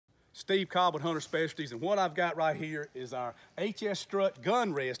Steve Cobb with Hunter Specialties, and what I've got right here is our HS Strut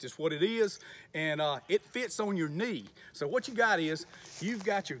gun rest is what it is, and it fits on your knee. So what you got is, you've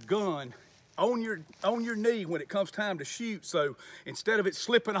got your gun on your knee when it comes time to shoot. So instead of it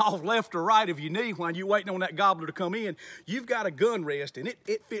slipping off left or right of your knee while you're waiting on that gobbler to come in, you've got a gun rest, and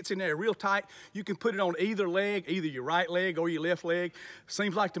it fits in there real tight. You can put it on either leg, either your right leg or your left leg.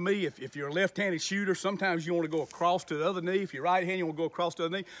 Seems like to me, if you're a left-handed shooter, sometimes you want to go across to the other knee. If you're right-handed, you want to go across to the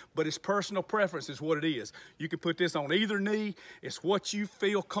other knee, but it's personal preference is what it is. You can put this on either knee. It's what you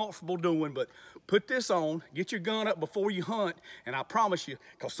feel comfortable doing, but put this on, get your gun up before you hunt, and I promise you,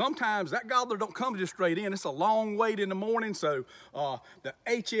 because sometimes that gobbler don't come just straight in. It's a long wait in the morning, so the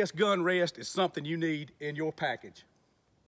HS gun rest is something you need in your package.